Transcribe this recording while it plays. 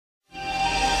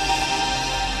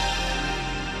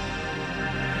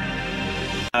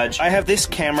I have this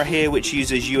camera here which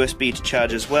uses USB to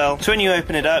charge as well. So when you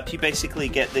open it up, you basically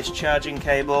get this charging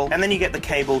cable, and then you get the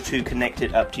cable to connect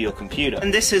it up to your computer.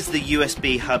 And this is the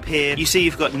USB hub here. You see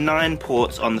you've got 9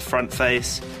 ports on the front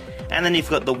face, and then you've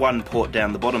got the 1 port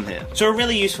down the bottom here. So a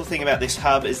really useful thing about this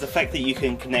hub is the fact that you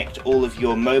can connect all of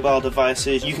your mobile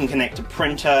devices, you can connect a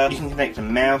printer, you can connect a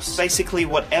mouse, basically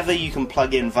whatever you can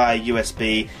plug in via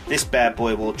USB, this bad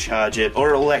boy will charge it,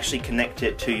 or it will actually connect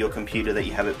it to your computer that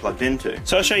you have it plugged into.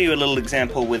 So I'll show you a little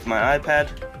example with my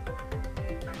iPad.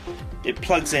 It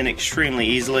plugs in extremely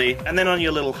easily, and then on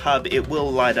your little hub it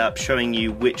will light up showing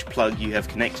you which plug you have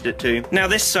connected it to. Now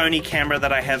this Sony camera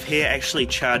that I have here actually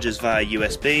charges via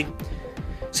USB,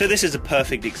 so this is a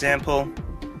perfect example.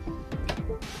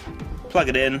 Plug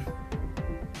it in,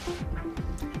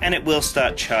 and it will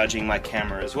start charging my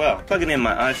camera as well. Plug it in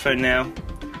my iPhone now,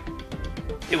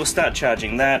 it will start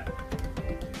charging that,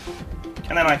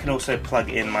 and then I can also plug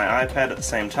in my iPad at the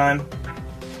same time.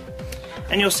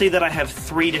 And you'll see that I have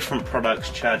 3 different products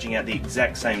charging at the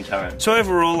exact same time. So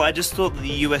overall, I just thought that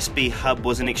the USB hub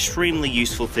was an extremely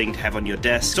useful thing to have on your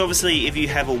desk. So obviously, if you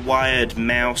have a wired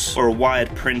mouse or a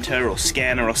wired printer or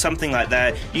scanner or something like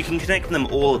that, you can connect them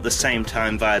all at the same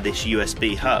time via this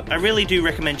USB hub. I really do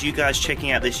recommend you guys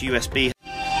checking out this USB